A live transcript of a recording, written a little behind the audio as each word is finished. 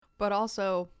But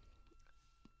also,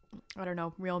 I don't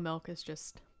know, real milk is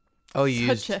just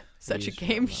such a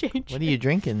game changer. What are you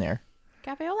drinking there?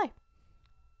 Cafe au lait.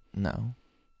 No.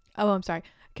 Oh, I'm sorry.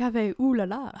 Cafe ooh la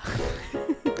la.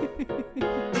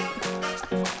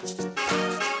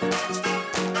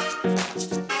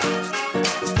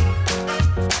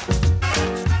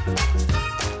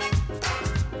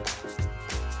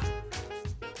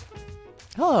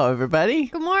 Hello, everybody.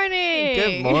 Good morning.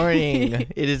 Good morning.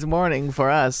 It is morning for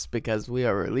us because we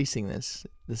are releasing this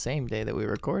the same day that we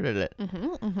recorded it.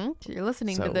 So you're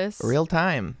listening to this real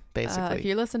time, basically. if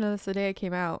you're listening to this the day it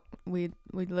came out, we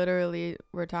literally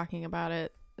were talking about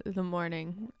it the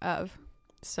morning of.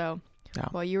 So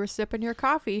while you were sipping your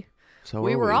coffee, so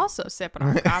we were also sipping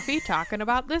our coffee talking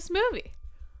about this movie.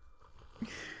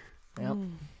 Yep.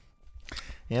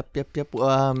 Yep.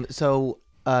 So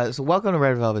welcome to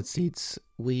Red Velvet Seats.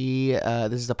 We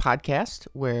this is a podcast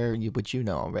where which you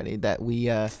know already, that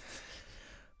we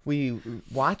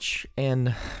watch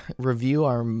and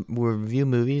review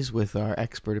movies with our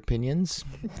expert opinions,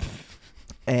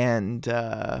 and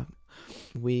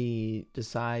we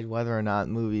decide whether or not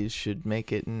movies should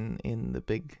make it in the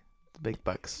big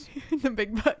bucks. The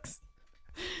big bucks.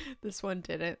 This one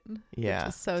didn't. Yeah,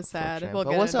 which is so sad. But We'll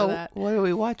get into that. What are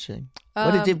we watching?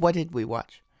 What did we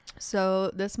watch?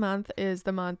 So this month is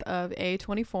the month of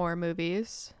A24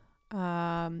 movies.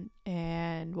 And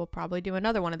we'll probably do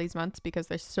another one of these months because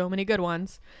there's so many good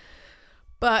ones.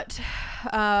 But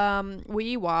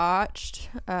we watched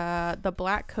The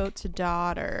Black Coat's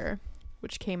Daughter,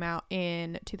 which came out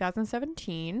in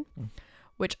 2017,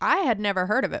 which I had never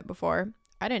heard of it before.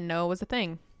 I didn't know it was a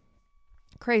thing.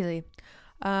 Crazy.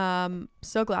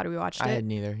 So glad we watched it. I had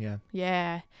neither, yeah.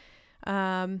 Yeah.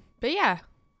 But yeah.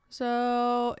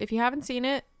 So if you haven't seen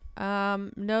it,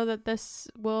 know that this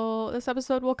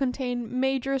episode will contain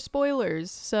major spoilers.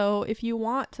 So if you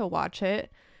want to watch it,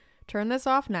 turn this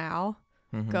off now.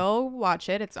 Go watch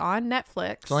it. It's on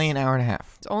Netflix. It's only an hour and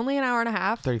a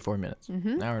half. 34 minutes.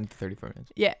 An hour and 34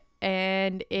 minutes. Yeah.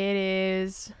 And it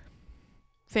is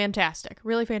fantastic.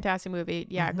 Really fantastic movie.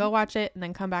 Yeah. Go watch it and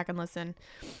then come back and listen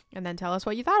and then tell us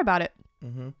what you thought about it.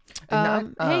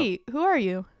 Hey, who are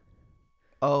you?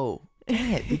 Oh,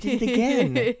 dang it. We did it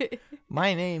again.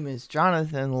 My name is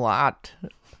Jonathan Lott,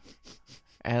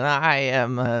 and I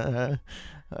am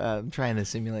I'm trying to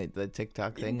simulate the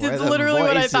TikTok thing. That's where the literally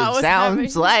what I voice thought was sounds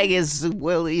happening. like it's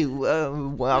Willy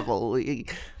Wobbly.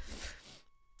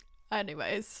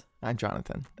 Anyways. I'm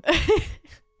Jonathan.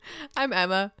 I'm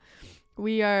Emma.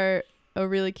 We are a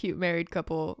really cute married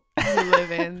couple who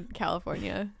live in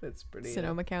California. That's pretty.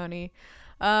 Sonoma County.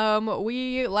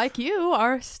 We, like you,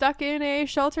 are stuck in a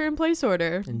shelter-in-place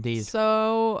order. Indeed.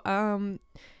 So,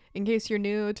 in case you're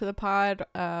new to the pod,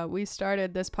 we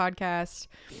started this podcast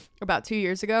about 2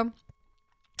 years ago,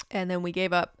 and then we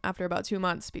gave up after about 2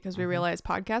 months because we realized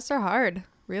podcasts are hard,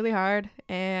 really hard,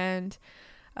 and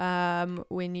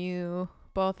when you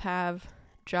both have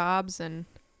jobs and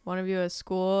one of you has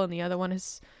school and the other one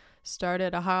has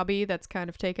started a hobby that's kind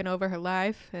of taken over her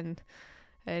life, and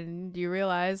you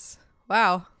realize,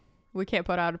 wow, we can't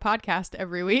put out a podcast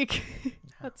every week.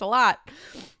 That's a lot.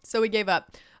 So we gave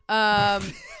up. Yeah.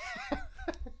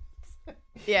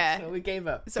 So we gave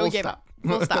up. So we gave up.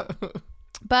 Full stop.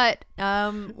 But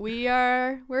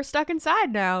we're stuck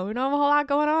inside now. We don't have a whole lot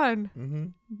going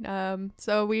on.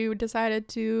 So we decided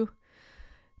to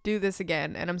do this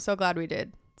again, and I'm so glad we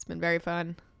did. It's been very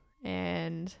fun,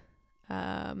 and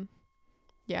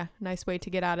yeah, nice way to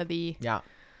get out of the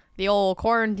old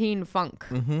quarantine funk.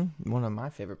 One of my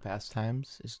favorite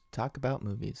pastimes is to talk about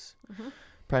movies,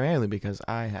 primarily because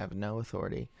I have no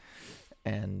authority,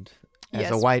 and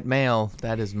as a white male,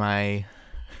 that is my.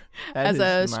 As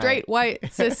a straight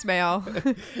white cis male.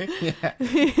 Yeah,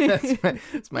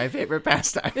 it's my favorite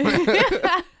pastime.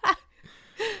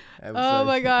 Oh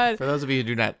my God. For those of you who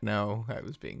do not know, I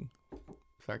was being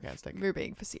sarcastic. We're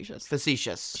being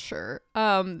facetious. Sure.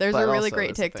 There's But a really also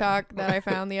great it's a thing. TikTok that I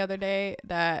found the other day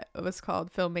that was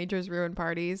called Film Majors Ruin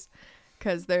Parties,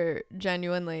 because they're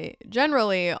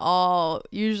generally all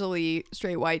usually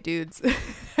straight white dudes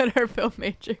that are film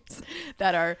majors,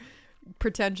 that are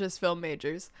pretentious film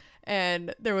majors.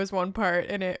 And there was one part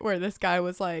in it where this guy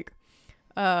was like,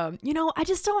 I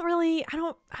don't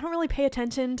really pay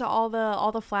attention to all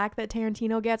the flack that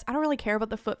Tarantino gets. I don't really care about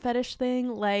the foot fetish thing.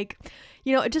 Like,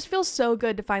 it just feels so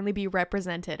good to finally be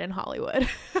represented in Hollywood.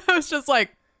 I was just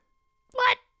like,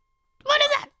 what is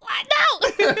that? What? No.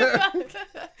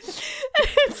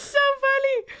 It's so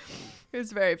funny. It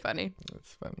was very funny.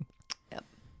 That's funny. Yep.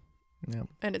 Yeah.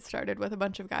 And it started with a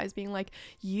bunch of guys being like,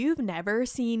 "You've never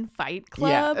seen Fight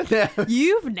Club? Yeah.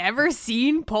 You've never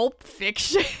seen Pulp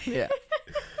Fiction?" Yeah.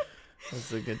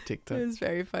 That's a good It TikTok. was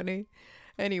very funny.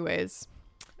 Anyways,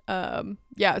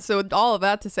 yeah, so with all of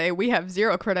that to say, we have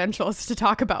zero credentials to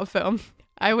talk about film.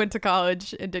 I went to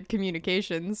college and did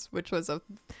communications, which was a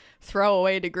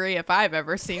throwaway degree if I've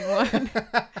ever seen one.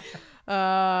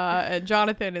 And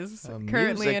Jonathan is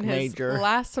currently in his major.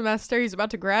 last semester. He's about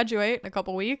to graduate in a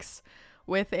couple weeks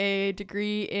with a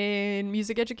degree in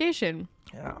music education.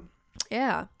 Yeah.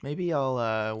 Yeah. Maybe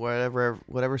I'll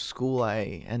whatever school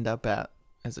I end up at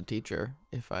as a teacher,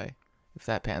 if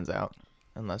that pans out,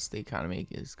 unless the economy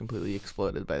is completely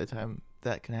exploded by the time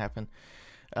that can happen.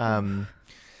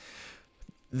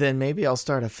 Then maybe I'll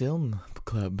start a film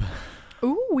club.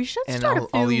 Ooh, we should And start a film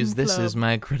I'll use this club. as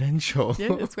my credential.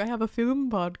 Yes, I have a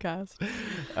film podcast.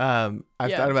 I've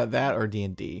Yeah. thought about that or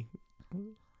D&D.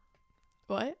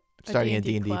 What? Starting a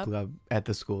D&D D&D club at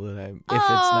the school that if it's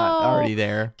not Oh. already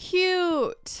there.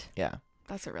 Cute. Yeah.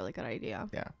 That's a really good idea.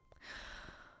 Yeah.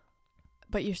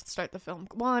 But you should start the film.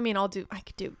 Well, I mean, I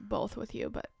could do both with you,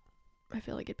 but I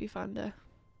feel like it'd be fun to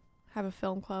have a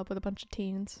film club with a bunch of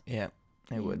teens. Yeah.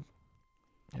 It Yeah. would.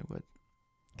 It would.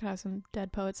 Could have some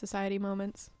Dead Poet Society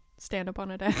moments. Stand up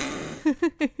on a desk.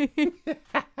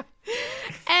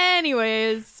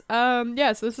 Anyways,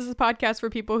 yeah, so this is a podcast for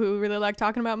people who really like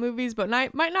talking about movies, but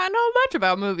might not know much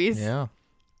about movies. Yeah.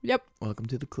 Yep. Welcome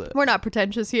to the club. We're not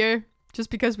pretentious here, just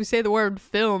because we say the word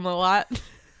film a lot.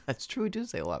 That's true. We do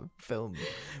say a lot of film.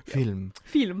 Film.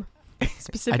 Film.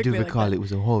 Specifically like that. it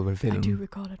was a horror film. I do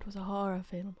recall it was a horror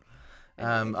film.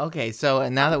 Okay, so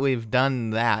now that we've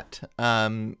done that,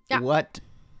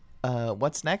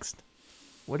 what's next?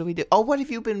 What do we do? Oh, what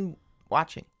have you been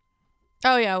watching?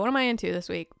 Oh yeah, what am I into this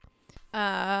week? What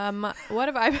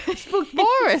have I been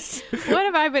Boris. What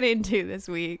have I been into this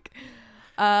week?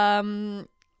 Unis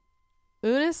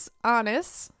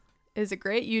Honest is a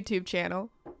great YouTube channel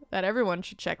that everyone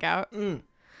should check out. Two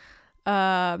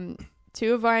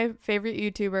of my favorite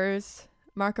YouTubers,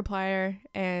 Markiplier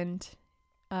and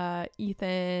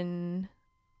Ethan.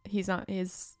 He's on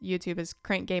his YouTube is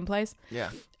Crank Gameplays.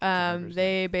 Yeah.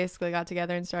 They basically got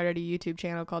together and started a YouTube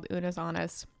channel called Unis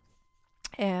Honest.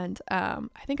 And I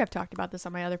think I've talked about this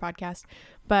on my other podcast,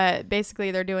 but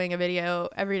basically they're doing a video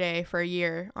every day for a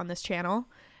year on this channel.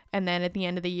 And then at the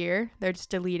end of the year, they're just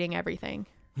deleting everything.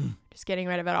 Just getting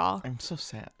rid of it all. I'm so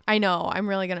sad. I know. I'm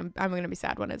gonna be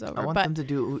sad when it's over. I want but them to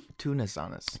do Tunis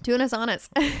on us. Tunis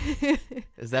Honest.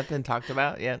 Has that been talked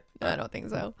about yet? I don't think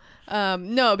so.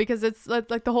 No, because it's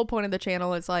like the whole point of the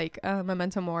channel is like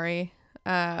memento mori,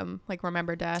 like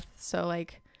remember death. So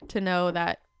like to know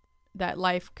that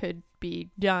life could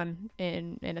be done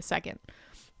in a second.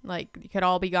 Like you could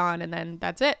all be gone and then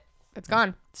that's it. It's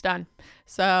gone. It's done.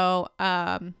 So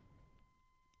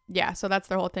yeah, so that's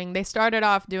their whole thing. They started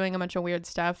off doing a bunch of weird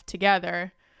stuff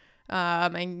together,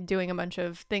 and doing a bunch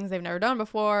of things they've never done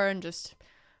before and just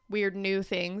weird new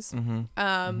things.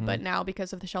 But now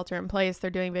because of the shelter in place,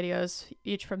 they're doing videos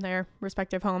each from their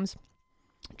respective homes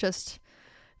just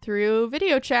through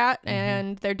video chat,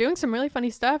 and they're doing some really funny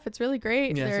stuff. It's really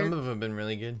great. Yeah, some of them have been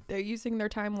really good. They're using their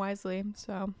time wisely.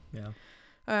 So Yeah.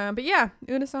 but yeah,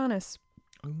 Unis Honest.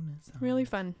 Really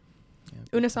fun. Yeah,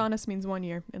 Unis Honest means 1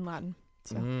 year in Latin.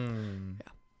 So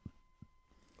yeah.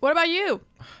 What about you?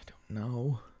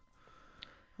 No.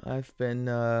 I've been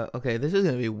okay, this is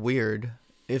gonna be weird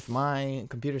if my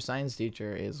computer science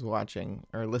teacher is watching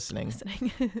or listening,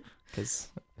 because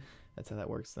that's how that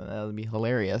works. Then that would be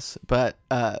hilarious. But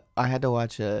I had to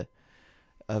watch a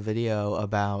video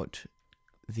about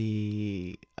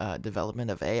the development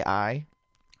of AI.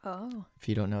 Oh. If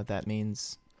you don't know what that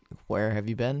means, where have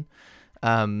you been?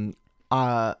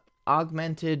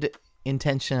 Augmented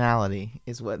intentionality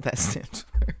is what that stands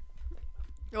for.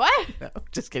 What? No,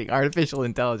 just kidding. Artificial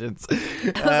intelligence. I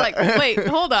was like, wait,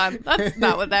 hold on. That's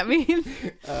not what that means.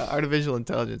 Artificial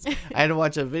intelligence. I had to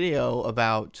watch a video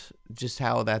about just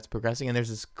how that's progressing, and there's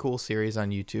this cool series on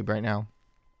YouTube right now.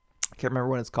 I can't remember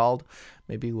what it's called.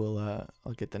 Maybe I'll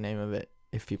get the name of it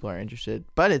if people are interested.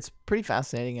 But it's pretty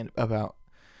fascinating and about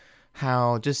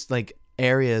how just like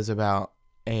areas about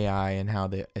AI and how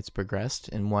it's progressed.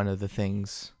 And one of the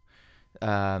things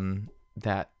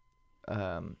that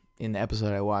in the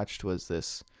episode I watched was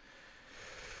this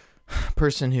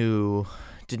person who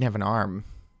didn't have an arm.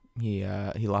 He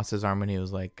lost his arm when he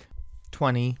was like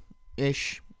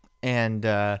 20-ish, and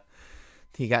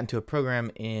he got into a program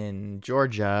in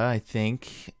Georgia, I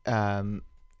think,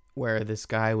 where this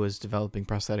guy was developing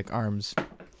prosthetic arms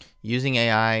using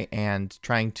AI and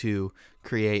trying to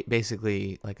create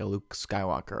basically like a Luke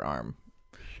Skywalker arm.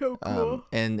 So cool.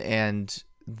 And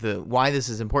the why this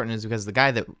is important is because the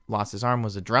guy that lost his arm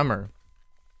was a drummer,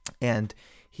 and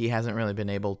he hasn't really been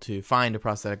able to find a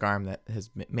prosthetic arm that has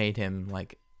made him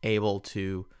like able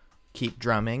to keep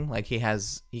drumming. Like he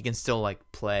can still like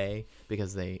play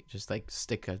because they just like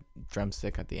stick a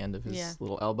drumstick at the end of his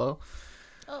little elbow.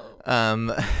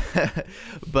 Oh.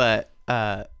 But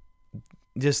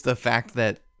just the fact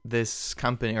that this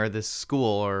company or this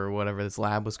school or whatever, this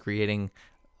lab was creating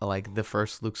like the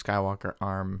first Luke Skywalker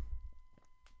arm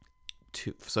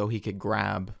so he could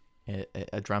grab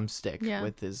a drumstick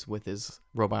with his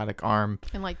robotic arm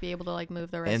and like be able to like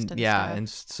move the wrist and yeah stuff. And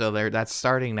so that's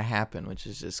starting to happen, which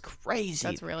is just crazy.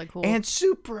 That's really cool and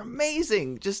super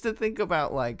amazing just to think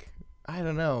about. Like, I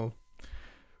don't know,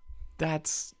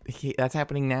 that's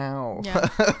happening now. Yeah,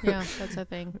 that's a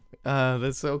thing.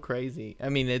 That's so crazy. I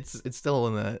mean, it's still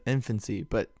in the infancy,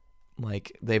 but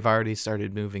like they've already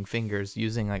started moving fingers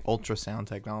using like ultrasound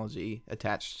technology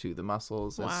attached to the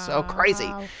muscles. Wow. It's so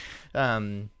crazy.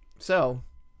 So,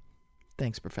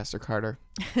 thanks, Professor Carter.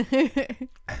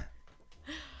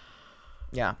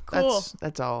 Yeah, cool.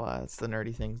 That's all. That's the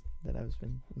nerdy things that I've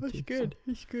been into. That's good. So.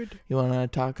 That's good. You want to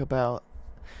talk about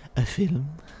a film?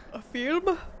 A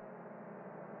film?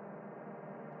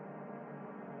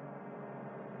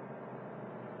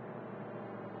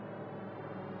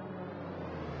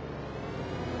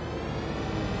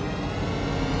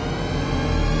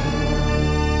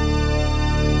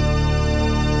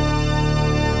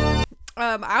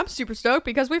 I'm super stoked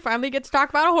because we finally get to talk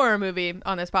about a horror movie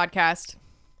on this podcast.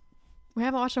 We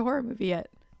haven't watched a horror movie yet.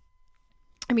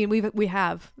 I mean, we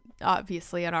have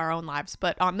obviously in our own lives,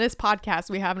 but on this podcast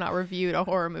we have not reviewed a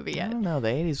horror movie yet. I don't know. The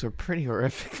 80s were pretty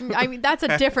horrific. I mean, that's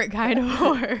a different kind of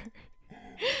horror.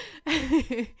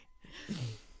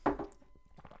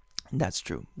 That's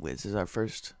true. This is our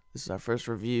first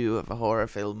review of a horror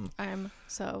film. I'm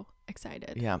so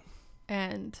excited. Yeah.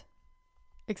 And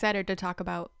excited to talk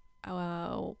about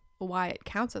why it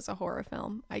counts as a horror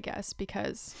film, I guess,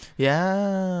 because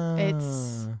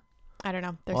it's, I don't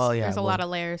know, there's a lot of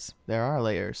layers. There are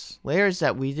layers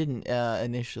that we didn't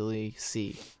initially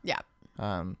see. Yeah.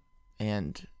 And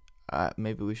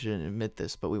maybe we shouldn't admit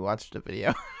this, but we watched a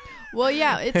video. Well,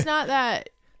 yeah, it's not that.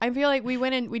 I feel like we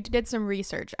went and we did some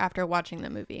research after watching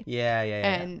the movie. Yeah.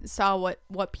 And saw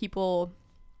what people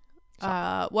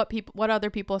what other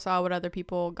people saw, what other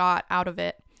people got out of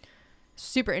it.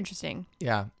 Super interesting.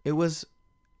 Yeah, it was.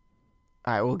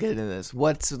 All right, we'll get into this.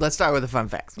 Let's start with the fun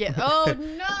facts. Yeah. Oh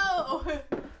no,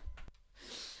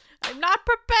 I'm not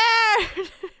prepared.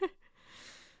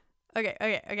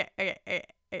 Okay.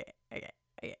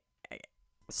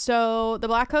 So, The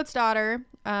Black Coat's Daughter,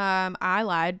 I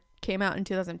lied, came out in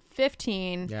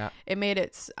 2015. Yeah. It made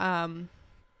its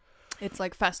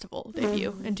like festival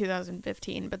debut in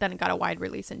 2015, but then it got a wide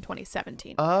release in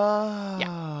 2017. Oh.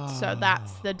 Yeah. So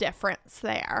that's the difference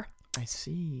there. I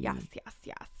see. Yes.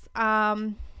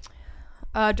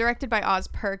 Directed by Oz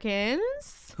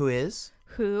Perkins. Who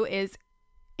is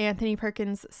Anthony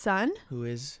Perkins' son. Who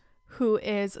is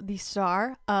the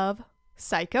star of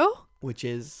Psycho. Which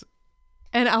is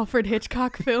an Alfred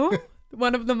Hitchcock film.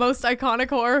 One of the most iconic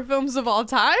horror films of all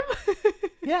time.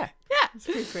 Yeah. Yeah. It's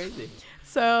pretty crazy.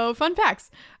 So, fun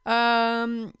facts.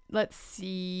 Let's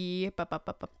see. Let's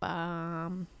see.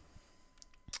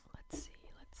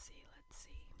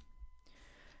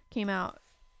 Came out,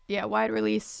 wide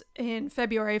release in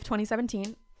February of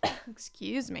 2017.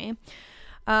 Excuse me.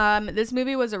 This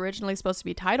movie was originally supposed to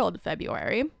be titled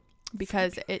February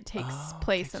because it takes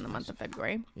place in the month of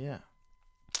February. Yeah.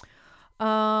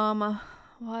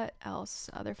 What else?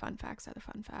 Other fun facts.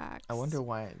 I wonder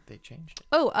why they changed it.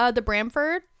 Oh, the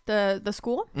Bramford, the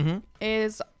school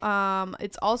is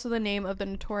it's also the name of the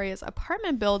notorious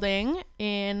apartment building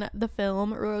in the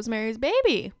film Rosemary's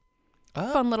Baby.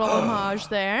 Oh. Fun little homage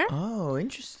there. Oh,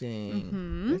 interesting.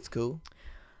 Mm-hmm. That's cool.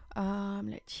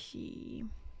 Let's see.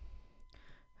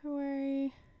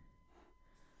 February.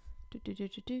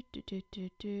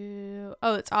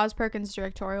 Oh, it's Oz Perkins'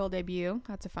 directorial debut.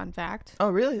 That's a fun fact. Oh,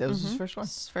 really? That was his first one?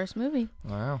 His first movie.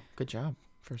 Wow. Good job.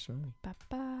 First movie.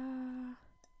 Ba-ba.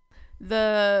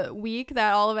 The week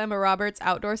that all of Emma Roberts'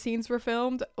 outdoor scenes were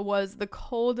filmed was the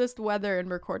coldest weather in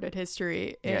recorded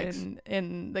history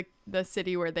in the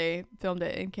city where they filmed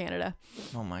it in Canada.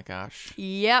 Oh, my gosh.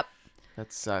 Yep.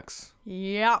 That sucks.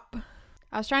 Yep.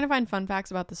 I was trying to find fun facts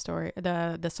about the story,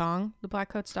 the song, The Black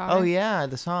Coat's Daughter. Oh, yeah,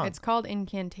 the song. It's called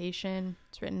Incantation.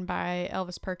 It's written by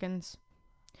Elvis Perkins.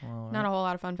 Right. Not a whole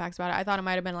lot of fun facts about it. I thought it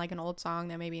might have been like an old song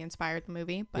that maybe inspired the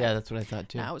movie. But yeah, that's what I thought,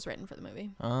 too. No, it was written for the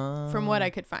movie. From what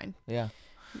I could find. Yeah.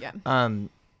 Yeah.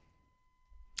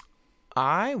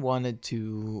 I wanted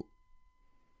to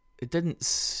it didn't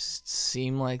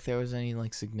seem like there was any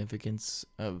like significance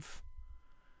of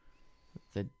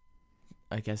the,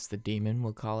 I guess the demon,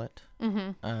 we'll call it.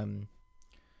 Mm-hmm.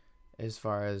 As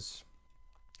far as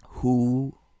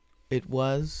who it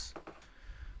was,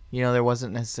 there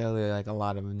wasn't necessarily like a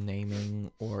lot of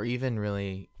naming, or even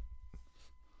really,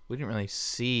 we didn't really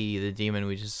see the demon.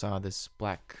 We just saw this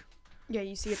black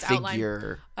You see its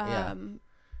figure. outline.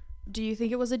 Do you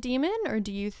think it was a demon, or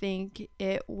do you think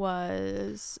it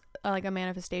was like a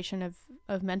manifestation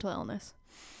of mental illness?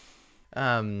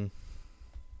 I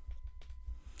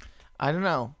don't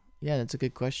know. Yeah, that's a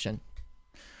good question.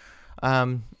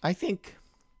 I think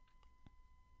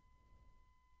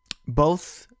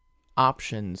both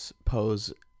options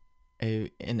pose an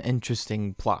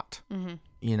interesting plot.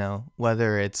 Mm-hmm.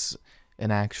 Whether it's an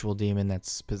actual demon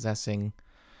that's possessing,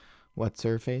 what's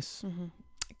her face? Mm-hmm.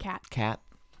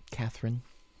 Catherine,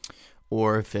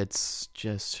 or if it's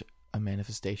just a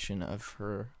manifestation of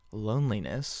her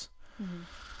loneliness. Mm-hmm.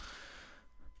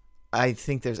 I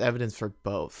think there's evidence for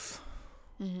both.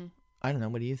 Mm-hmm. I don't know.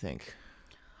 What do you think?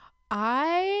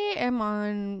 I am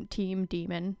on Team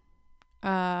Demon.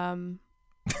 Sounds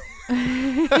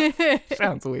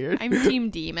weird. I'm Team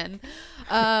Demon.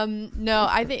 No,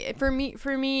 I think for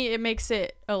me, it makes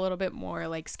it a little bit more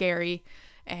like scary,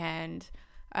 and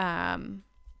I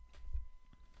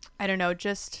don't know,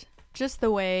 just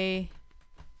the way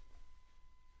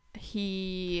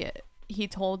he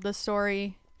told the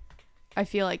story. I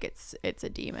feel like it's a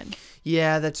demon.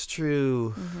 Yeah, that's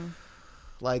true. Mm-hmm.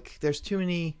 Like there's too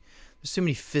many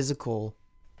physical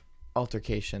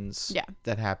altercations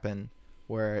that happen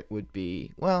where it would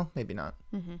be, well, maybe not.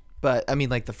 Mm-hmm. But I mean,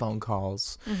 like the phone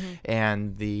calls Mm-hmm.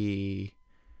 and the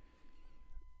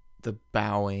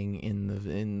bowing in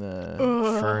the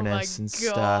furnace and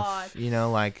stuff,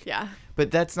 like, yeah.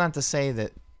 But that's not to say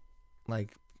that,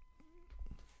 like,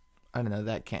 I don't know,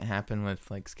 that can't happen with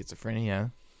like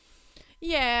schizophrenia.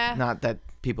 Yeah. Not that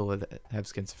people that have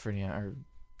schizophrenia or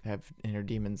have inner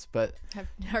demons, but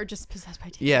are just possessed by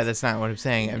demons. Yeah, that's not what I'm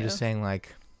saying. I'm just saying, like,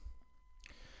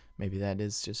 maybe that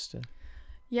is just a...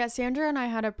 Yeah, Sandra and I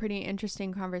had a pretty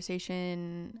interesting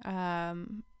conversation,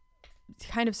 kind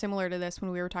of similar to this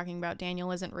when we were talking about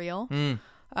Daniel Isn't Real,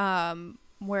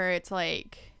 where it's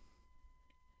like,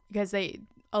 because they,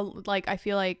 like, I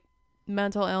feel like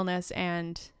mental illness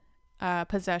and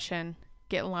possession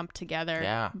get lumped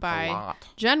together by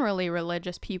generally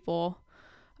religious people.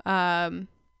 From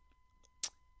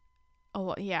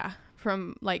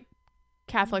like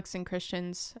Catholics and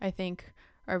Christians, I think,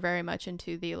 are very much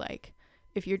into the, like,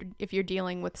 if you're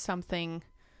dealing with something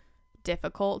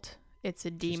difficult, it's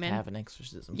a demon. Just have an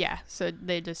exorcism. Yeah, so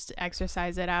they just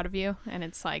exorcise it out of you, and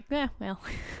it's like, well,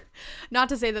 not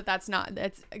to say that's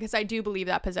because I do believe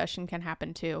that possession can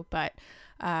happen too, but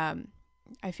I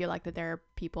feel like that there are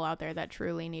people out there that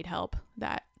truly need help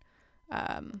that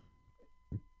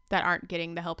aren't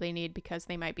getting the help they need because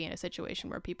they might be in a situation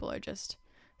where people are just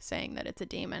saying that it's a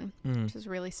demon, which is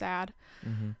really sad.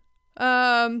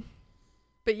 Mm-hmm.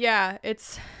 But yeah,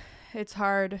 it's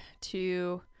hard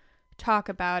to talk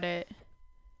about it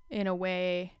in a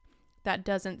way that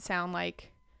doesn't sound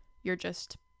like you're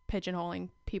just pigeonholing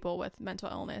people with mental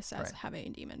illness as having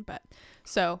a demon. But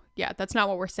so yeah, that's not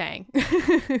what we're saying.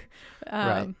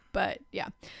 Right. But yeah.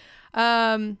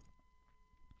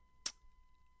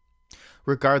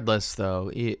 Regardless,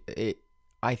 though,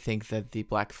 I think that the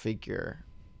black figure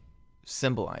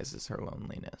symbolizes her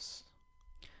loneliness,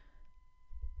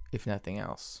 if nothing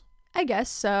else. I guess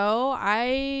so.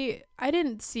 I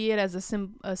didn't see it as a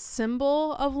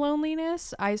symbol of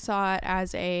loneliness. I saw it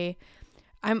as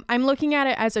I'm looking at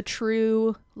it as a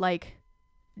true, like,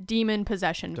 demon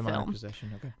possession Demonic film.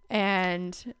 Possession, okay.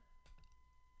 And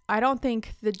I don't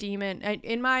think the demon,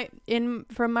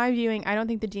 from my viewing, I don't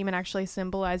think the demon actually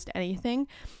symbolized anything.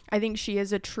 I think she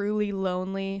is a truly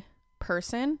lonely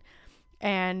person,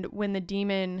 and when the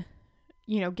demon,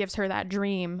 gives her that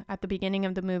dream at the beginning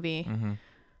of the movie, mm-hmm.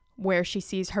 where she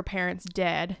sees her parents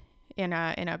dead in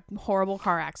a horrible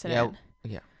car accident.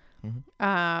 Yeah.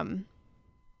 Mm-hmm.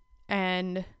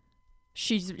 And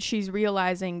she's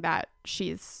realizing that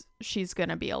she's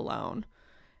gonna be alone,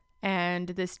 and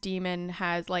this demon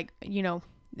has, like,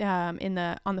 on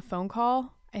the phone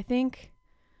call, I think,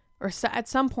 or at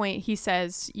some point he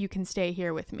says, "You can stay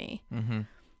here with me." Mm-hmm.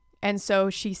 And so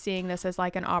she's seeing this as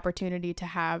like an opportunity to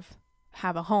have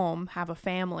a home, have a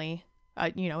family,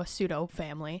 a pseudo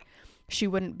family. She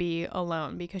wouldn't be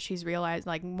alone because she's realized,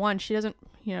 like, one, she doesn't,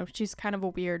 she's kind of a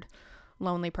weird,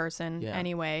 lonely person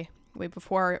anyway, way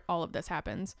before all of this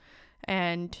happens.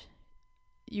 And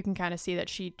you can kind of see that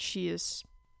she is,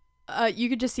 you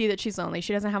could just see that she's lonely.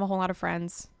 She doesn't have a whole lot of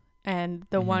friends. And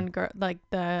the one girl, like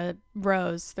the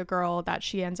Rose, the girl that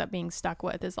she ends up being stuck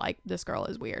with, is like, this girl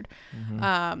is weird.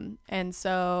 And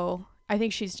so I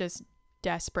think she's just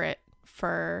desperate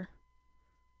for.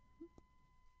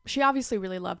 She obviously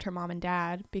really loved her mom and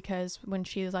dad, because when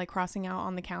she's like crossing out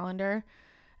on the calendar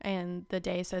and the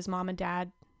day says mom and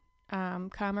dad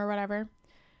come or whatever,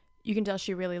 you can tell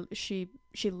she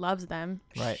loves them.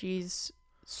 Right. She's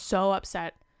so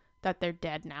upset that they're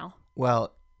dead now.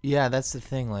 Well, yeah, that's the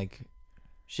thing. Like,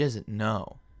 she doesn't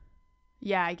know.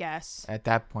 Yeah, I guess. At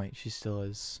that point, she still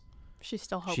is. She's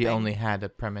still hoping. She only had a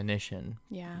premonition.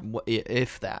 Yeah.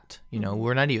 If that. You know,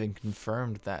 we're not even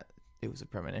confirmed that it was a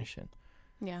premonition.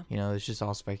 Yeah. You know, it's just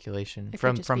all speculation. It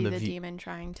could just be the demon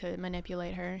trying to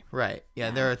manipulate her. Right. Yeah,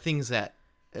 there are things that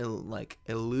like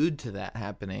allude to that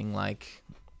happening, like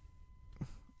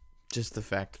just the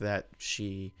fact that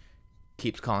she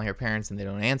keeps calling her parents and they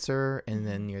don't answer, and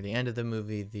then near the end of the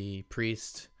movie, the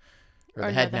priest or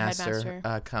the headmaster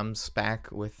comes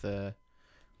back with the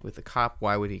cop.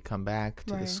 Why would he come back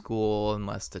to the school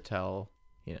unless to tell,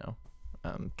 you know,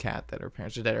 Kat that her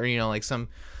parents are dead, or, you know, like some.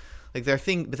 Like, there are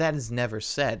things, but that is never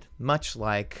said. Much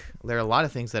like there are a lot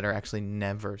of things that are actually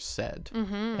never said,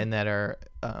 and that are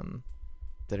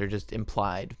just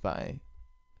implied by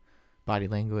body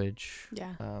language,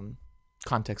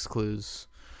 context clues,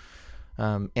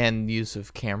 and use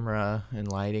of camera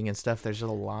and lighting and stuff. There's a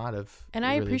lot of, and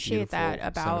I appreciate that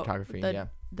about cinematography.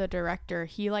 The director.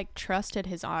 He like trusted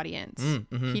his audience.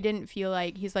 He didn't feel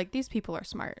like, he's like, these people are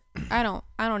smart. I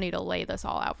don't need to lay this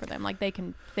all out for them. Like, they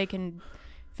can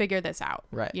figure this out,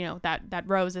 right? You know, that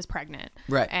Rose is pregnant,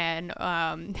 right? And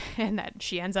that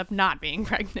she ends up not being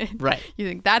pregnant, right? You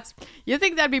think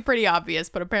that'd be pretty obvious,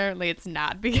 but apparently it's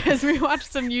not, because we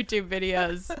watched some YouTube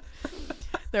videos.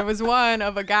 There was one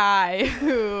of a guy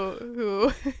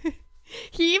who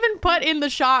he even put in the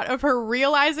shot of her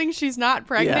realizing she's not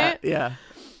pregnant. Yeah.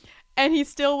 And he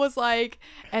still was like,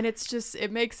 and it's just,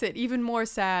 it makes it even more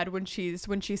sad when she's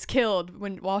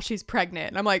killed while she's pregnant.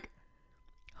 And I'm like,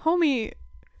 homie,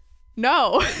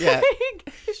 no. Yeah.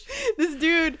 This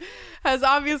dude has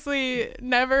obviously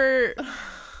never,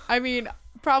 I mean,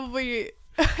 probably,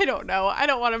 I don't know, I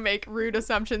don't want to make rude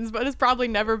assumptions, but has probably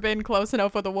never been close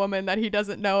enough with a woman that he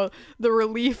doesn't know the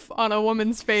relief on a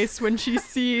woman's face when she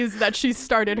sees that she's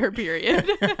started her period.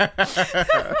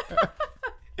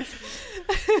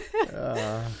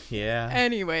 Yeah.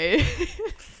 Anyway.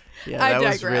 Yeah, that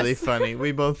was really funny.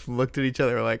 We both looked at each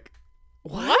other like,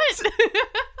 what?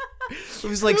 It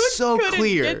was like so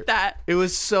clear. Get that. It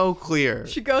was so clear.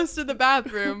 She goes to the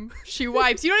bathroom. She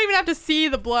wipes. You don't even have to see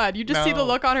the blood. You just see the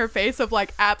look on her face of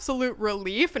like absolute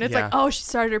relief. And it's like, oh, she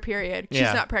started her period. She's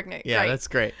not pregnant. Yeah, right? That's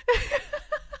great.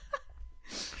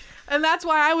 And that's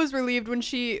why I was relieved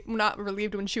not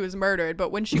relieved when she was murdered, but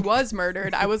when she was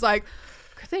murdered, I was like,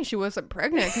 good thing she wasn't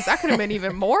pregnant, because that could have been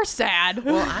even more sad.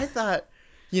 Well, I thought,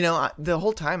 you know, the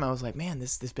whole time I was like, man,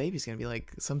 this baby's gonna be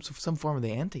like some form of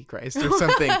the Antichrist or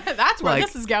something. That's where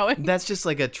this is going. That's just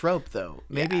like a trope, though.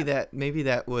 Maybe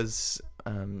that was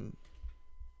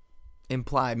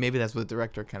implied. Maybe that's what the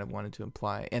director kind of wanted to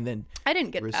imply, and then I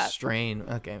didn't get restrain.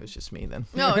 Okay, it was just me then.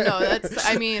 No, that's.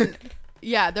 I mean,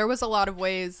 yeah, there was a lot of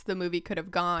ways the movie could have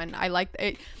gone. I liked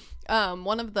it.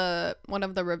 One of the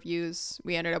reviews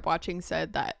we ended up watching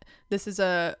said that this is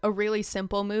a really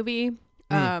simple movie.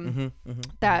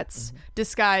 That's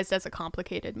disguised as a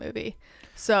complicated movie.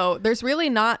 So there's really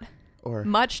not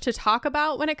much to talk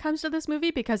about when it comes to this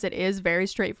movie, because it is very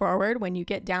straightforward when you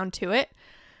get down to it.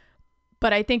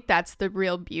 But I think that's the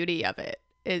real beauty of it,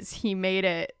 is he made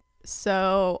it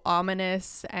so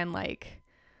ominous and like,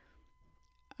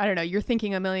 I don't know, you're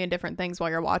thinking a million different things while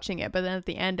you're watching it, but then at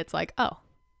the end it's like, oh,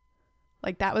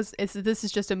 like this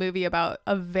is just a movie about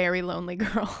a very lonely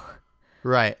girl.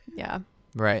 Right. Yeah.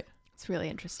 Right. It's really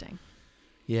interesting.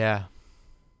 Yeah.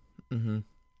 It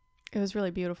was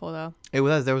really beautiful, though. It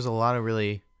was. There was a lot of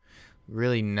really,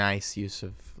 really nice use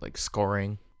of like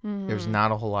scoring. There's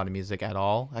not a whole lot of music at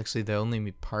all. Actually, the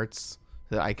only parts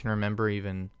that I can remember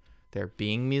even there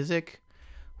being music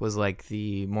was like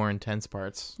the more intense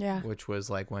parts. Yeah. Which was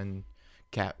like when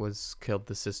Kat was killed,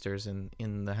 the sisters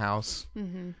in the house,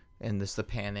 and the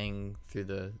panning through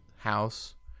the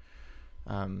house,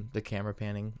 the camera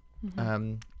panning.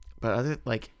 But other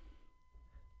like,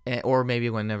 or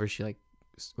maybe when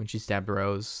she stabbed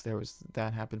Rose, there was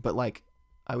that happened. But like,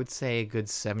 I would say a good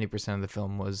 70% of the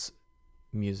film was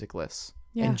musicless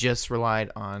and just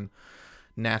relied on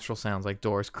natural sounds like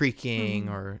doors creaking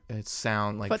or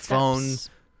sound like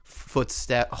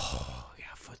footsteps. Oh yeah,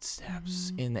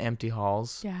 footsteps in the empty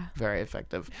halls. Yeah, very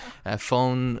effective.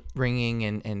 Phone ringing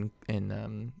and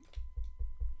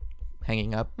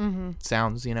hanging up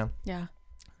sounds, Yeah.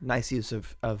 nice use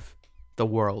of the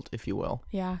world, if you will,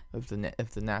 Yeah. of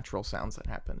the natural sounds that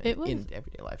happen in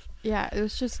everyday life. Yeah, it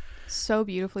was just so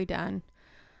beautifully done.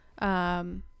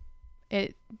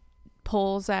 It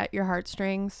pulls at your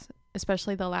heartstrings,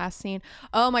 especially the last scene.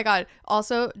 Oh my God.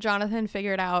 Also, Jonathan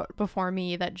figured out before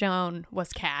me that Joan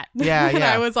was Kat. Yeah, And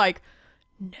yeah. I was like,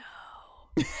 no.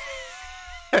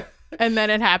 And then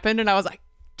it happened and I was like,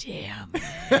 damn it.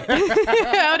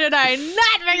 How did I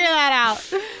not figure that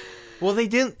out? Well, they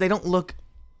don't look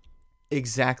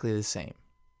exactly the same.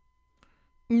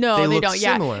 No, They they look don't.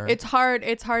 similar. Yeah, it's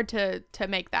hard to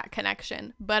make that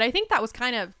connection. But I think that was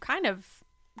kind of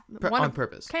On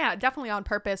purpose. Yeah, definitely on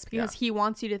purpose, because he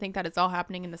wants you to think that it's all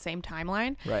happening in the same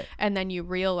timeline. Right. And then you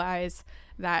realize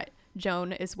that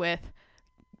Joan is with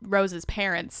Rose's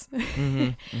parents.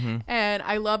 And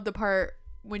I love the part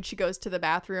when she goes to the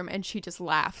bathroom and she just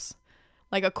laughs.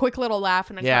 Like a quick little laugh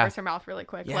and then covers her mouth really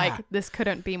quick. Yeah. Like, this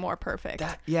couldn't be more perfect.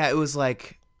 It was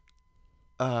like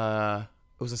it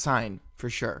was a sign for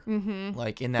sure.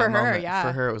 Like in that For her, moment, yeah.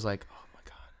 for her it was like, oh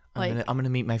my God, I'm gonna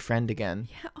meet my friend again.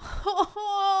 Yeah.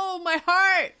 Oh, my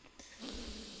heart.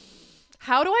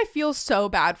 How do I feel so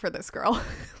bad for this girl?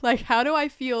 Like, how do I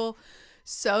feel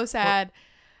so sad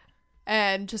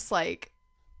and just like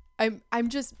I'm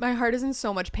just, my heart is in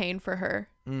so much pain for her.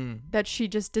 That she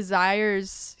just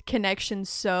desires connection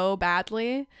so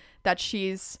badly that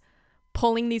she's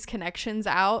pulling these connections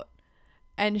out,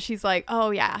 and she's like,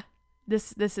 oh yeah,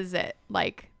 this is it.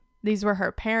 Like, these were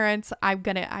her parents. I'm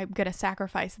gonna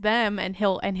sacrifice them, and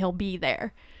he'll be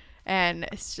there. And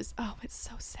it's just, oh, it's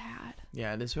so sad.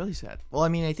 Yeah, it is really sad. Well, I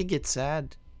mean, I think it's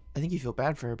sad. I think you feel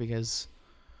bad for her because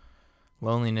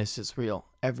loneliness is real.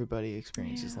 Everybody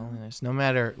experiences loneliness, no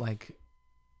matter like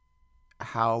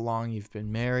how long you've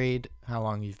been married, how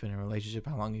long you've been in a relationship,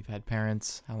 how long you've had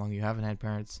parents, how long you haven't had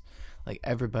parents. Like,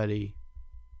 everybody,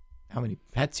 how many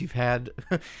pets you've had,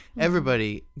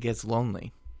 everybody gets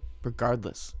lonely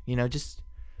regardless. Just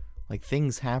like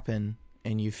things happen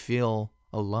and you feel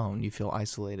alone, you feel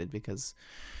isolated because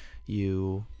I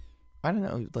don't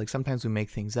know, like sometimes we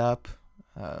make things up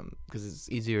because it's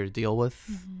easier to deal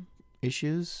with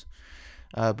issues.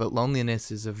 But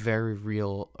loneliness is a very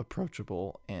real,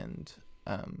 approachable, and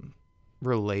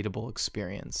relatable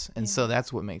experience. And so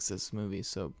that's what makes this movie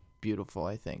so beautiful,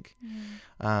 I think.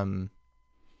 And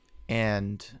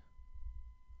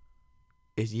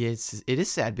it is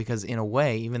sad because, in a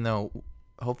way, even though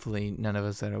hopefully none of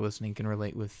us that are listening can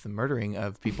relate with the murdering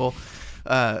of people,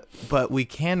 but we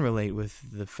can relate with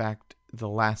the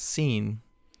last scene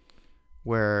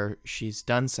where she's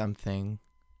done something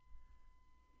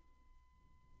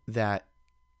that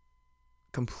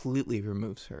completely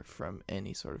removes her from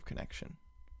any sort of connection.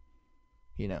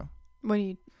 What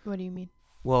do you mean?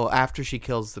 Well, after she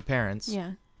kills the parents,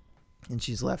 and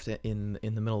she's left in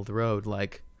the middle of the road,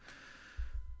 like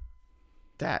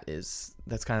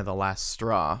that's kind of the last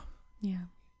straw. Yeah.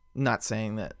 Not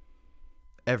saying that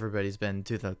everybody's been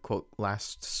to the quote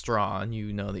last straw and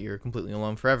that you're completely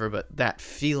alone forever, but that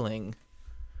feeling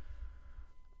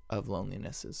of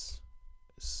loneliness is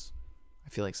I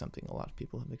feel like something a lot of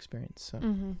people have experienced. So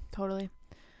totally.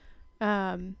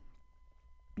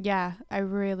 Yeah, I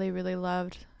really, really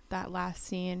loved that last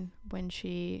scene when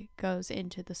she goes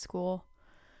into the school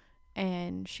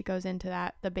and she goes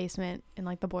into the basement in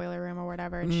like the boiler room or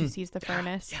whatever, and she sees the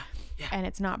furnace and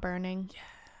it's not burning. Yeah.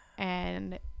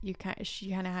 And you can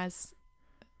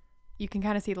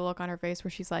kind of see the look on her face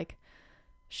where she's like,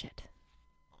 shit,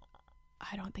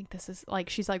 I don't think this is, like,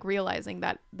 she's like realizing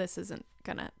that this isn't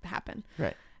gonna happen.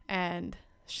 Right. And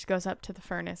she goes up to the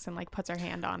furnace and like puts her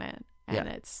hand on it, and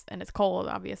it's cold,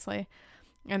 obviously.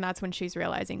 And that's when she's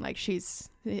realizing like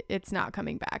it's not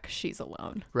coming back. She's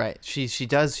alone. Right. She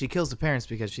kills the parents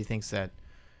because she thinks that.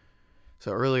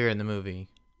 So earlier in the movie,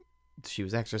 she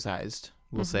was exorcised.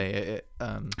 We'll say,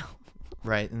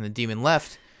 right, and the demon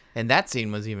left, and that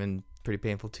scene was even pretty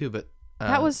painful too. But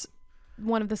that was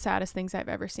one of the saddest things I've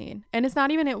ever seen. And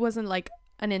it wasn't like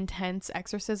an intense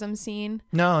exorcism scene.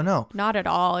 No, not at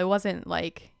all. It wasn't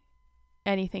like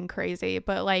anything crazy,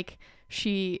 but like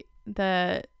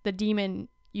the demon,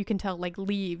 you can tell, like,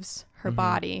 leaves her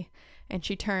body, and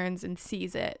she turns and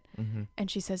sees it,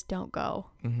 and she says, don't go,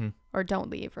 or don't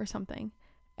leave, or something.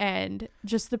 And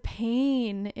just the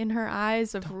pain in her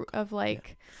eyes of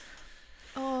like,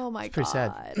 oh my God. Pretty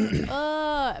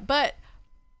sad. But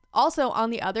also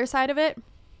on the other side of it,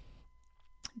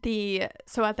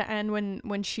 so at the end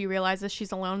when she realizes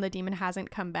she's alone, the demon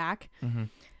hasn't come back.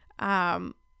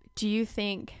 Do you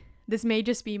think, this may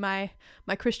just be my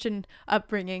Christian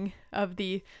upbringing of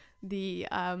the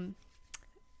I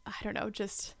don't know,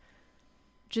 just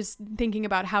just thinking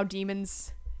about how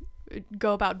demons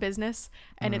go about business,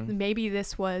 and maybe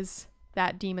this was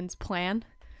that demon's plan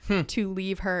to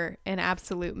leave her in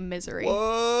absolute misery.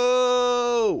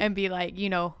 Whoa! And be like, you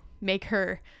know, make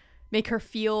her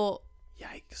feel,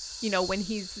 yikes, you know, when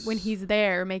he's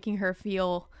there, making her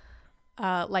feel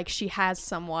like she has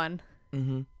someone,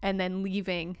 and then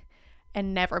leaving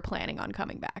and never planning on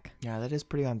coming back. Yeah, that is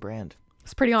pretty on brand.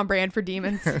 It's pretty on brand for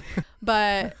demons.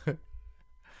 But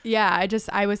yeah,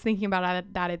 I was thinking about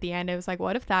that at the end. It was like,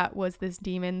 what if that was this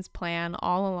demon's plan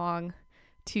all along,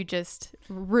 to just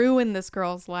ruin this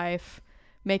girl's life,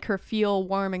 make her feel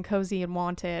warm and cozy and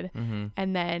wanted,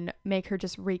 and then make her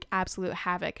just wreak absolute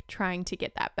havoc trying to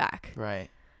get that back. Right.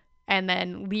 And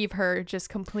then leave her just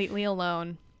completely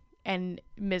alone and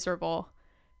miserable.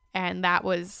 And that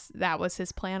was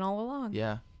his plan all along.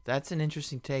 Yeah, that's an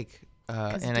interesting take.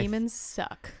 Because demons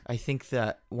suck. I think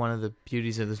that one of the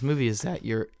beauties of this movie is that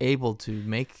you're able to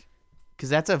make, because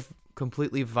that's a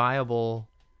completely viable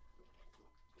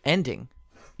ending,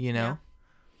 you know? Yeah.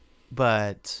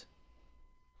 But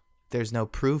there's no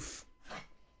proof.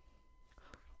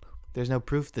 There's no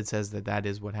proof that says that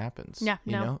is what happens. Yeah,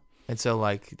 you know? And so,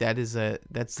 like, that's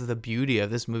the beauty of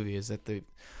this movie, is that the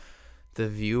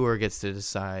viewer gets to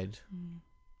decide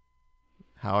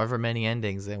however many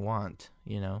endings they want,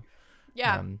 you know?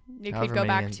 Yeah, you could go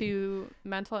back to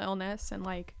mental illness and,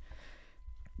 like,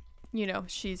 you know,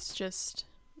 she's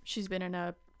been in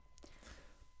a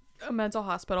mental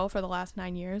hospital for the last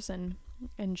 9 years, and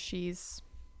she's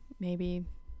maybe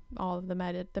all of the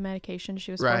medication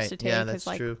she was supposed to take that's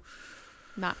like true.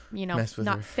 Not, you know,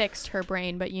 not fixed her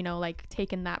brain, but, you know, like,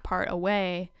 taken that part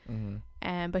away,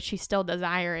 but she's still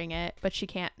desiring it, but she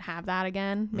can't have that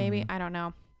again. Maybe I don't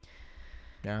know.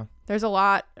 Yeah. There's a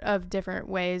lot of different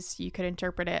ways you could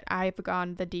interpret it. I've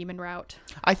gone the demon route.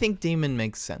 I think demon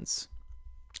makes sense,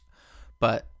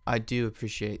 but I do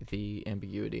appreciate the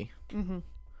ambiguity.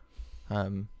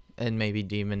 And maybe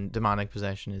demonic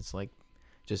possession is, like,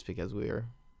 just because we're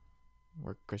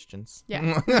Christians.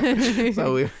 Yeah.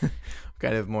 So we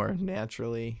kind of more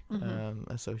naturally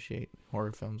associate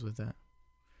horror films with that.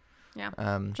 Yeah.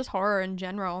 Just horror in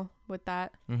general with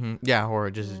that. Yeah,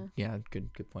 horror just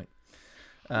good point.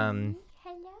 Hello.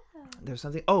 There's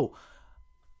something.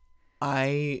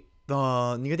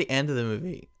 Near the end of the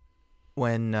movie,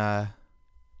 when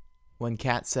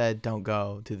Kat said, "Don't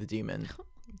go," to the demon,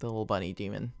 the little bunny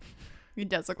demon. He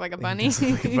does look like a bunny. He does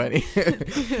look like a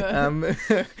bunny.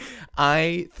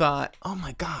 I thought, oh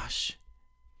my gosh,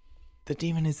 the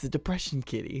demon is the depression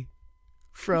kitty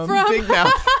from Big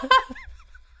Mouth.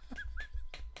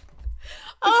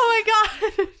 Oh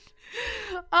my god.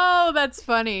 Oh, that's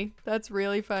funny. That's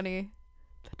really funny.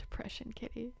 The depression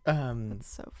kitty. That's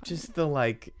so funny. Just the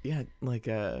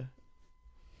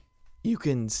you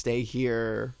can stay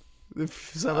here.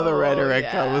 Some of the rhetoric,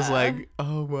 I was like,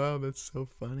 oh wow, that's so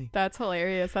funny. That's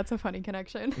hilarious. That's a funny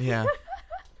connection. Yeah.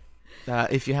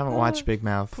 If you haven't watched Big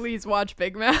Mouth, please watch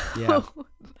Big Mouth. Yeah.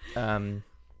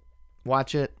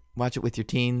 Watch it with your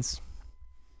teens.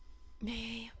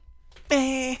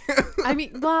 I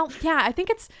mean, well, yeah, I think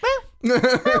it's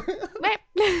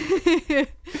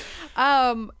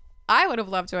I would have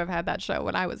loved to have had that show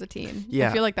when I was a teen. Yeah.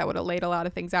 I feel like that would have laid a lot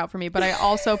of things out for me, but I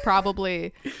also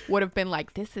probably would have been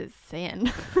like, this is sin.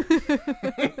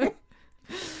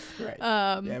 Right.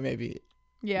 Yeah, maybe.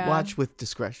 Yeah. Watch with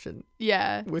discretion.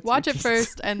 Yeah. Watch it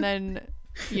first, and then,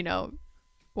 you know,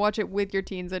 watch it with your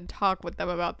teens and talk with them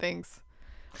about things.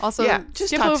 Also, just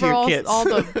skip talk over to your all kids. all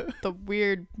the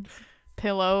weird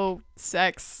pillow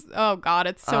sex. Oh god,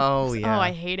 it's so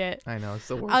I hate it. I know, it's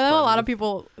the worst. I know a lot of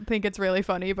people think it's really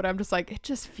funny, but I'm just like, it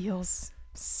just feels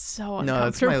so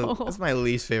uncomfortable. No, that's my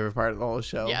least favorite part of the whole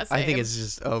show. Yeah, I think same. it's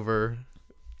just over.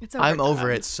 It's I'm over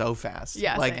it so fast.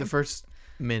 Yeah, like same. the first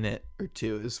minute or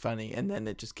two is funny, and then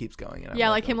it just keeps going. And yeah,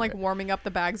 I'm like him over it. warming up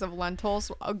the bags of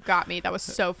lentils got me. That was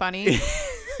so funny.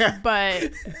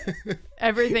 But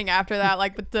everything after that,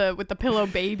 like with the pillow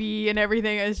baby and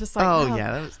everything, is just like,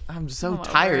 I'm so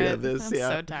tired of this. I'm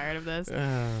so tired of this.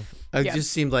 It just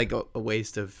seemed like a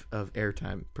waste of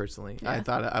airtime. Personally, Yeah. I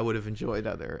thought I would have enjoyed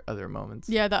other moments.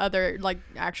 Yeah, the other like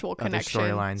actual connection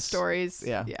storylines. stories.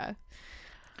 Yeah.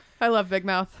 I love Big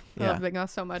Mouth. I love Big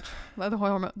Mouth so much. The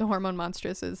hormone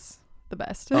monstress is the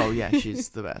best. Oh yeah, she's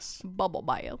the best. Bubble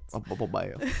bio. A bubble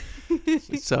bio.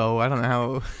 So I don't know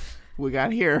how we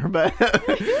got here, but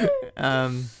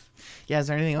is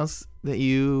there anything else that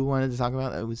you wanted to talk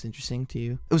about that was interesting to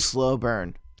you? It was slow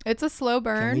burn. It's a slow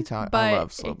burn, Can we talk? but I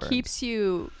love slow it burns. keeps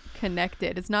you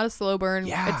connected. It's not a slow burn.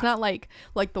 Yeah. It's not like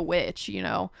The Witch, you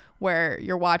know, where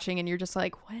you're watching and you're just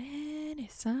like, when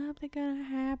is something gonna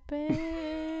happen?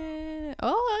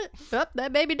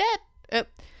 that baby dead.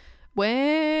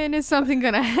 When is something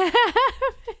gonna happen?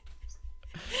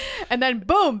 And then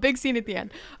boom, big scene at the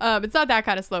end. It's not that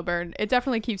kind of slow burn. It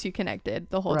definitely keeps you connected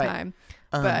the whole time.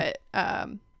 But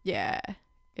yeah,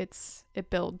 it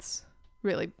builds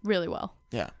really, really well.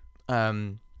 Yeah.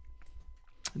 In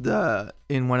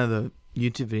one of the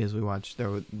YouTube videos we watched,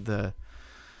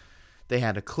 they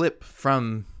had a clip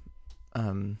from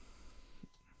what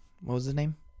was his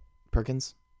name?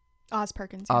 Perkins? Oz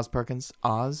Perkins. Oz Perkins.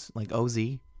 Oz, like OZ.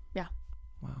 Yeah.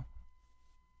 Wow.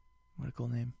 What a cool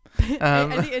name.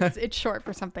 I think it's short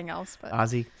for something else, but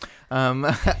Ozzy.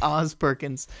 Oz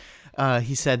Perkins.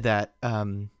 He said that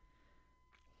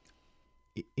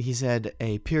he said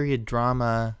a period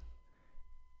drama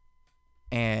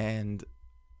and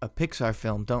a Pixar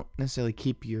film don't necessarily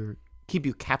keep you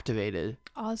captivated.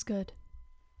 Osgood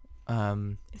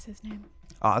is his name.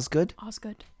 Osgood?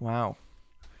 Osgood. Wow.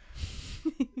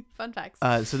 Fun facts.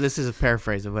 So this is a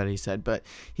paraphrase of what he said, but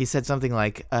he said something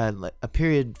like a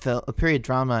period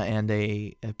drama and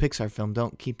a Pixar film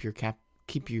don't keep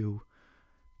you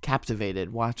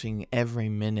captivated watching every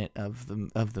minute of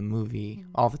the movie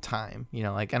all the time. You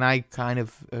know, like, and I kind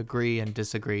of agree and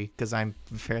disagree because I'm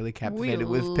fairly captivated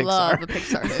with Pixar. We love a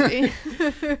Pixar movie.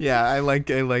 Yeah, I like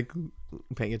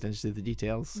paying attention to the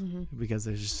details because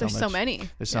there's just so many.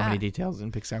 There's so many details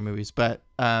in Pixar movies, but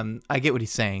I get what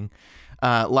he's saying.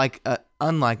 Unlike a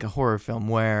horror film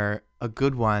where a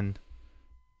good one,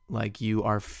 like, you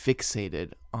are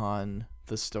fixated on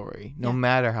the story no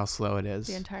matter how slow it is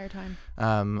the entire time,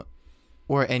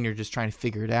 and you're just trying to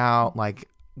figure it out. Like,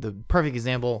 the perfect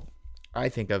example I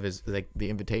think of is like The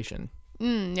Invitation.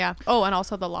 Yeah. Oh, and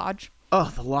also The Lodge.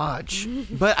 Oh, The Lodge.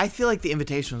 But I feel like The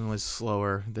Invitation was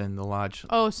slower than The Lodge.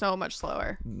 Oh, so much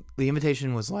slower. The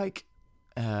Invitation was like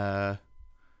 10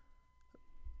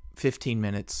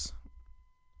 minutes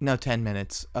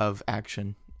of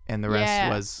action, and the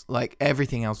rest was like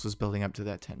everything else was building up to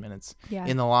that 10 minutes. Yeah.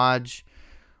 In The Lodge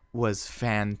was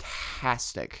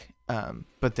fantastic,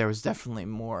 but there was definitely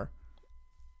more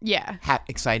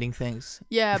exciting things.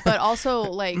 Yeah, but also,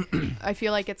 like, I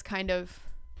feel like it's kind of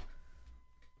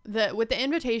with The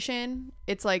Invitation,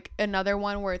 it's like another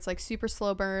one where it's like super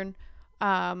slow burn,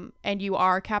 and you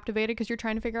are captivated because you're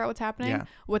trying to figure out what's happening. Yeah.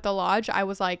 With The Lodge, I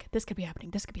was like, this could be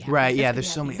happening, this could be happening, right? Yeah,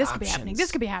 there's so many this options. could be happening,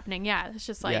 this could be happening. Yeah, it's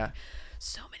just like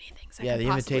so many things. The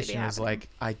Invitation was like,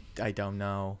 I don't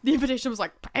know. The Invitation was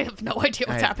like, I have no idea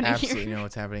what's happening here. I absolutely know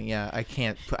what's happening. Yeah, I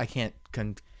can't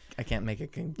make a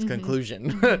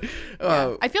conclusion.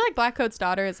 I feel like Black Coat's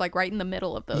Daughter is like right in the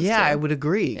middle of those. Yeah, two. I would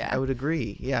agree. Yeah. I would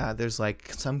agree. Yeah, there's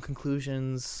like some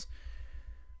conclusions.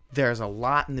 There's a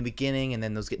lot in the beginning, and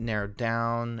then those get narrowed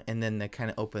down, and then that kind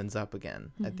of opens up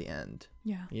again at the end.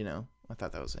 Yeah. You know, I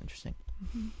thought that was interesting.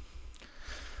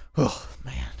 Oh,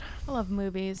 man. I love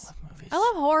movies. I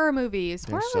love horror movies.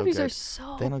 They're horror so movies good. are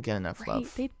so They don't get enough great.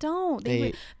 love. They don't.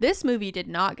 This movie did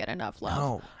not get enough love.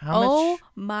 No. Oh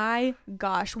my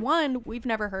gosh. One, we've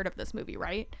never heard of this movie,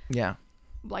 right? Yeah.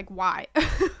 Like, why?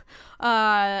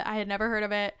 I had never heard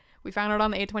of it. We found it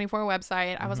on the A24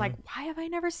 website. I was like, why have I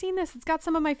never seen this? It's got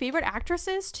some of my favorite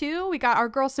actresses too. We got our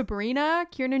girl Sabrina,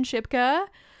 Kiernan Shipka,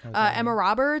 Emma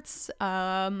Roberts,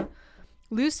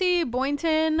 Lucy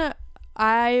Boynton.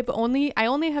 I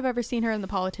only have ever seen her in The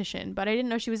Politician, but I didn't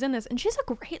know she was in this, and she's a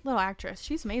great little actress.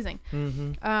 She's amazing.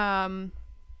 Yeah,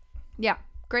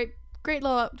 great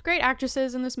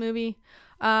actresses in this movie.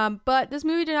 But this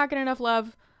movie did not get enough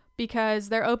love because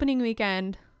their opening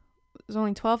weekend was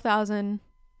only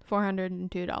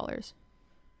 $12,402.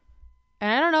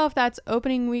 And I don't know if that's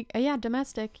opening week. Yeah,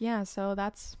 domestic. Yeah, so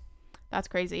that's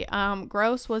crazy.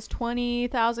 Gross was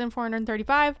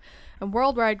 $20,435, and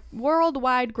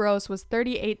worldwide gross was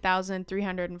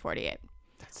 $38,348.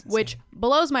 Which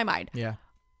blows my mind. Yeah.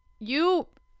 It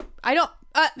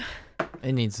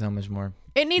needs so much more.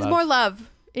 It needs more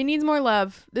love. It needs more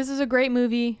love. This is a great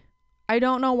movie. I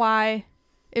don't know why.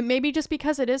 It may be just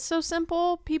because it is so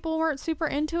simple. People weren't super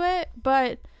into it,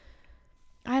 but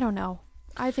I don't know.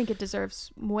 I think it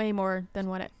deserves way more than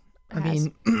what it has. I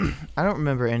mean, I don't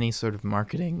remember any sort of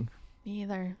marketing Me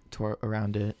either.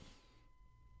 around it,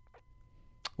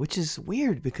 which is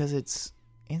weird because it's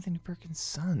Anthony Perkins'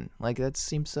 son. Like, that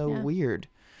seems so weird.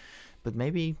 But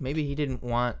maybe he didn't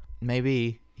want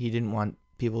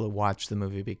people to watch the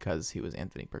movie because he was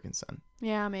Anthony Perkins' son.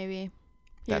 Yeah, maybe.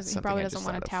 He probably doesn't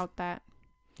want to tout that.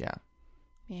 Yeah.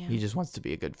 Yeah. He just wants to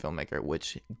be a good filmmaker,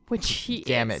 which he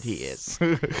damn is. it, he is.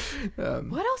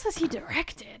 What else has he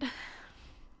directed?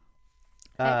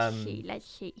 Let's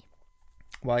see.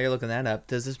 While you're looking that up,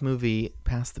 does this movie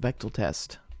pass the Bechdel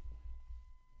test?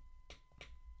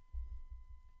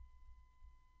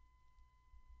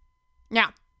 Yeah.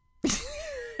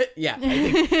 Yeah,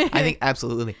 I think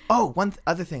absolutely. Oh, one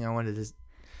other thing I wanted to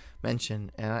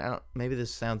mention, and I don't. Maybe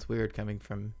this sounds weird coming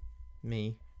from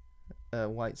me, a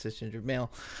white cisgender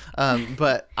male,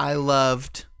 but I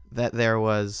loved that it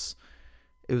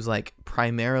was like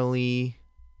primarily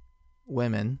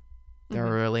women. There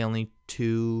were really only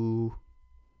two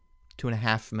and a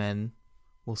half men.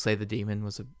 We'll say the demon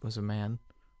was a man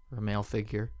or a male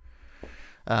figure.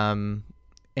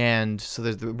 And so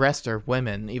the rest are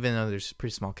women, even though there's a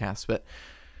pretty small cast. But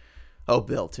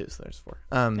Bill too, so there's 4.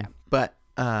 Yeah. But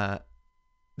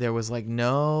there was like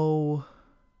no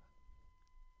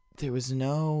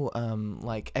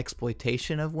like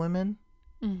exploitation of women,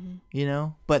 you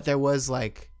know. But there was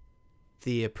like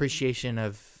the appreciation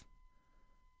of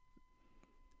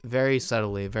very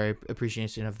subtly, very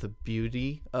appreciation of the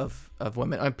beauty of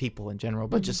women and people in general,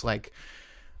 but just like.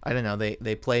 I don't know.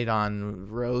 They played on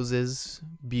Rose's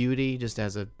beauty just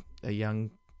as a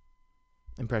young,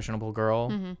 impressionable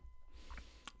girl,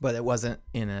 but it wasn't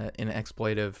in an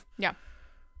exploitive,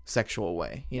 sexual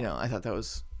way. You know, I thought that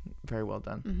was very well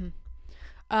done.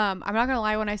 I'm not gonna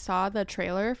lie. When I saw the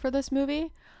trailer for this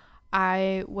movie,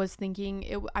 I was thinking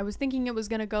it was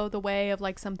gonna go the way of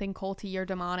like something culty or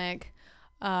demonic,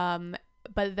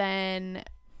 but then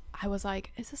I was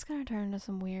like, is this gonna turn into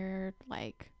some weird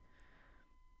like?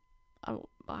 I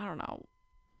don't know.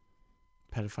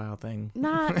 Pedophile thing.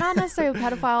 Not necessarily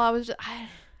pedophile.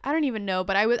 I don't even know,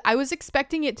 but I was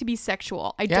expecting it to be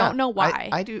sexual. I don't know why.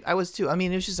 I was too. I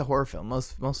mean, it was just a horror film. A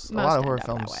lot of horror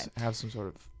films have some sort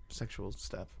of sexual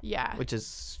stuff. Yeah. Which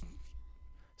is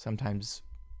sometimes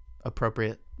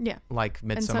appropriate. Yeah. Like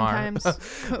Midsommar. And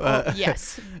sometimes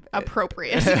yes,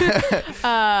 appropriate.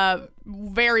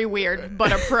 Very weird,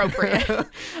 but appropriate.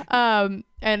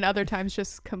 And other times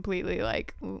just completely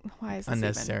like, why is this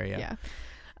unnecessary? Even?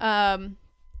 Yeah.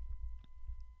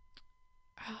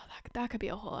 That could be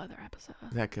a whole other episode.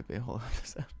 That could be a whole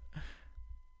episode.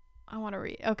 I want to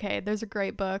read. Okay, there's a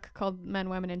great book called Men,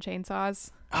 Women, and Chainsaws.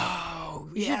 Oh,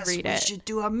 yes, we should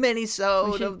do a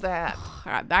mini-sode of that.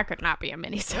 That could not be a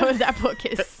mini-sode. That book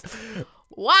is...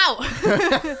 Wow!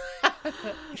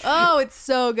 Oh, it's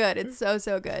so good. It's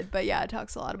so good. But yeah, it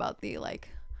talks a lot about the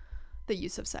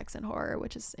use of sex in horror,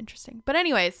 which is interesting. But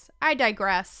anyways, I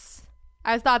digress.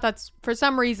 I thought for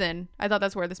some reason,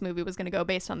 that's where this movie was going to go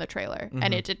based on the trailer.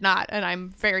 And it did not. And I'm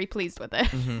very pleased with it.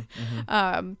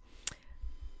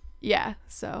 Yeah,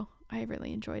 so I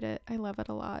really enjoyed it. I love it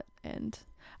a lot. And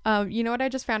you know what I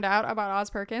just found out about Oz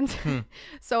Perkins?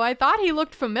 So I thought he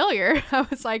looked familiar. I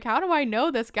was like, how do I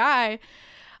know this guy?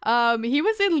 He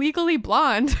was in Legally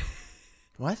Blonde.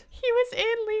 What? He was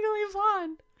in Legally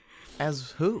Blonde.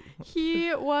 As who?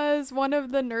 He was one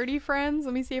of the nerdy friends.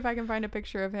 Let me see if I can find a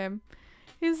picture of him.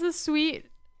 He's the sweet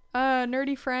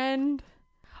nerdy friend.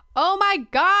 Oh my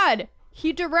god!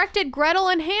 He directed Gretel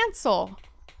and Hansel.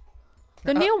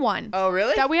 The new one. Oh,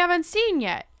 really? That we haven't seen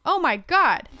yet. Oh my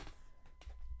god.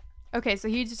 Okay, so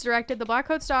he just directed The Black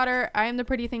Coat's Daughter, I Am the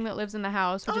Pretty Thing That Lives in the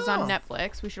House, which is on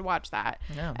Netflix. We should watch that.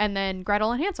 Yeah. And then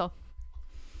Gretel and Hansel.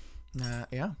 Yeah.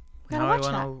 Gotta now watch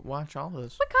I want to watch all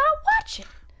those. We gotta watch it.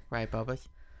 Right, Bubba?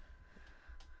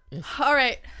 Yes. All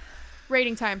right.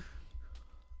 Rating time.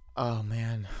 Oh,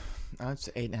 man. That's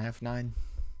 8.5, 9.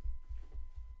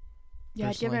 Yeah,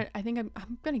 I think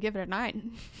I'm going to give it a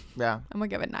 9. Yeah. I'm going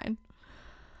to give it 9.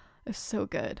 It's so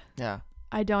good. Yeah.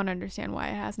 I don't understand why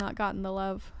it has not gotten the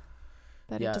love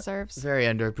that it deserves. Very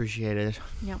underappreciated.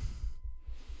 Yeah.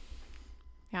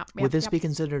 Would this be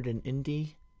considered an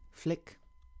indie flick?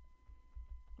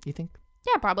 You think?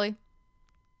 Yeah, probably.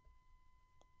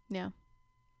 Yeah.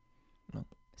 No.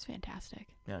 It's fantastic.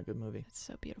 Yeah, good movie. It's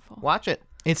so beautiful. Watch it.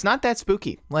 It's not that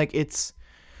spooky. Like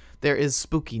there is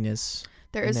spookiness.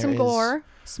 There is some gore.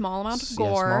 Small amount of gore.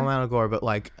 Yeah, small amount of gore, but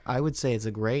like I would say it's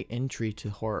a great entry to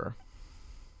horror.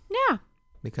 Yeah.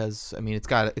 Because I mean it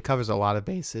covers a lot of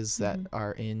bases that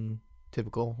are in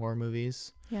typical horror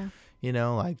movies. Yeah. You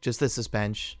know, like just the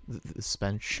suspense and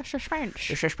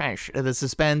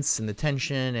the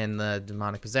tension and the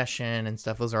demonic possession and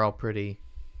stuff. Those are all pretty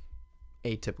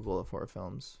atypical of horror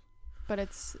films. But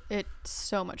it's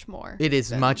so much more. It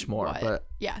is much more, but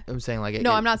yeah, I'm saying like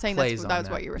I'm not saying that was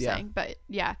what you were saying, but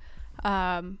yeah,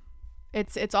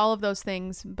 it's all of those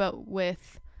things, but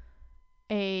with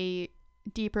a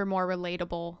deeper, more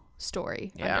relatable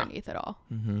story underneath it all.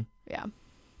 Mm-hmm. Yeah.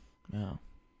 Oh,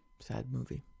 sad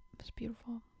movie. It's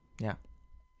beautiful. Yeah.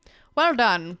 Well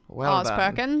done, Oz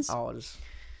Perkins. Oz.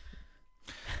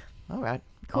 All right.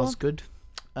 Cool. All's good.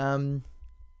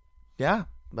 Yeah,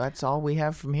 that's all we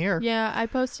have from here. Yeah, I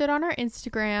posted on our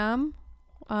Instagram.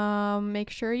 Make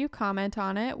sure you comment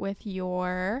on it with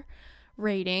your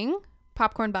rating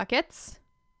Popcorn Buckets.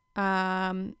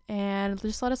 And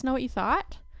just let us know what you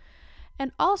thought.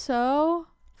 And also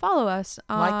follow us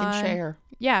on, like and share.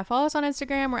 Yeah, follow us on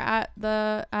Instagram. We're at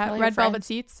Red Velvet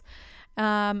Seats.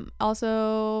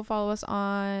 Also follow us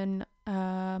on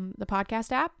the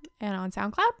podcast app and on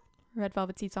SoundCloud. Red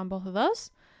Velvet Seats on both of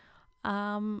those.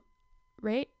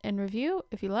 Rate and review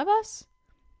if you love us.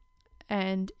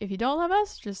 And if you don't love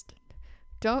us, just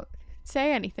don't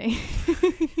say anything.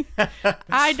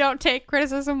 I don't take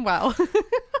criticism well.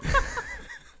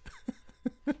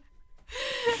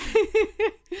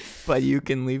 But you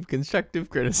can leave constructive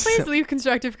criticism. Please leave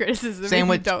constructive criticism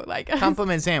Sandwich, if you don't like us.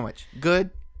 Compliment sandwich.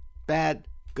 Good, bad,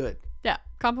 good. Yeah,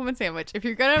 compliment sandwich. If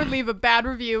you're gonna leave a bad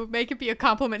review, make it be a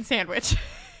compliment sandwich.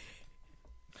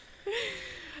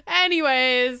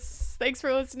 Anyways, thanks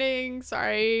for listening.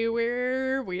 Sorry,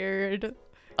 we're weird.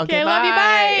 Okay, love you.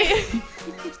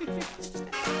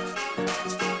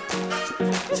 Bye.